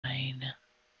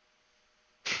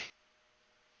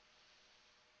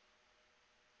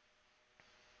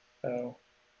Oh,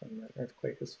 and that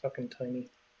earthquake is fucking tiny.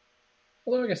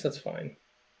 Although I guess that's fine.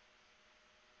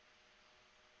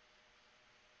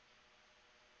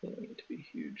 It doesn't need to be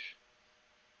huge.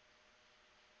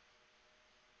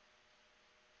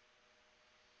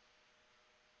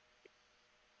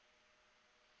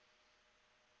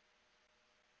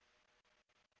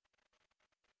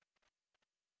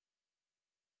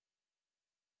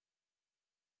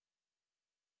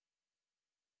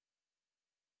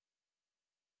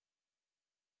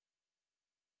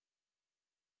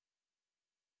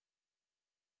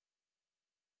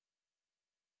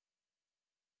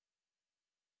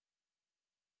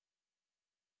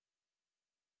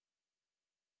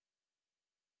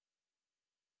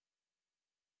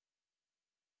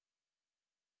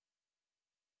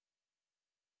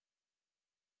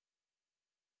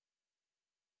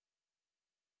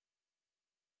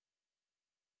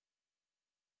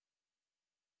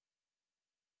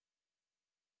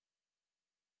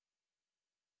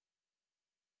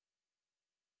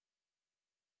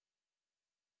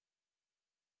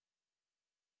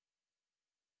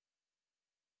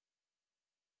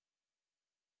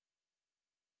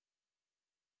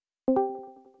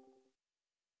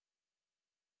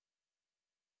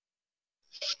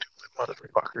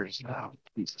 Motherfuckers now.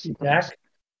 Jesus. You back?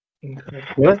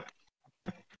 What?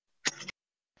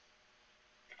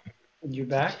 You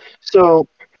back? So,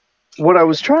 what I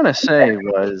was trying to say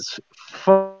was,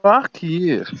 fuck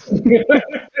you.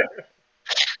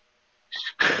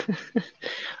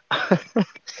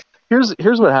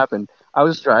 Here's what happened. I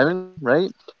was driving,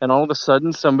 right? And all of a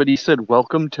sudden somebody said,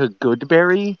 "Welcome to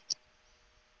Goodberry."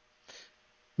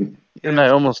 And I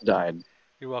almost died.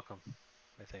 You're welcome,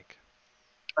 I think.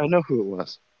 I know who it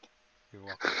was. You're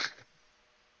welcome.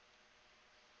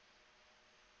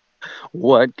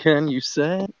 What can you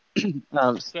say?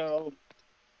 Yeah.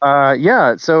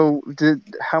 So,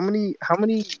 how many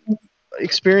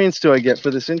experience do I get for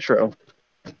this intro?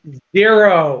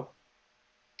 0.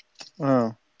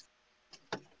 Oh.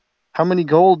 How many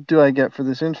gold do I get for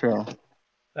this intro?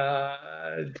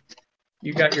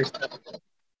 You got your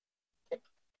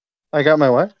I got my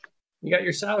what? you got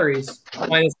your salaries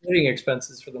minus living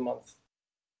expenses for the month.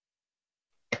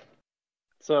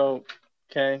 So,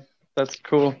 okay, that's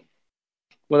cool.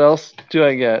 What else do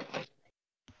I get?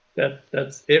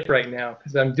 That's it right now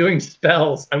because I'm doing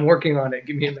spells. I'm working on it.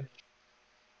 Give me a minute.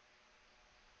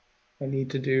 I need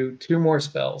to do 2 more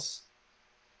spells.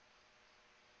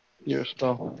 Your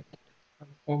spell. I'm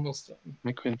almost done.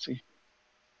 My Quincy.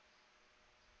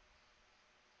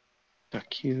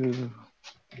 Duck you.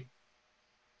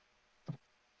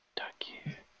 Duck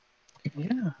you.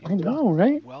 Yeah, I know,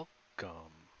 right? Welcome.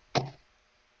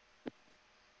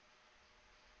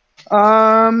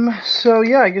 So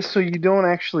yeah, I guess so you don't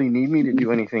actually need me to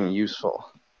do anything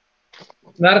useful.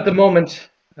 Not at the moment.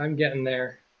 I'm getting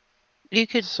there. You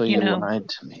could, So you know, lied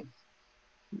to me.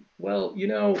 Well,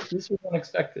 this was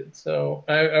unexpected. So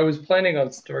I was planning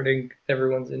on starting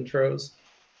everyone's intros.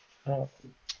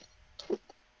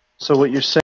 So what you're saying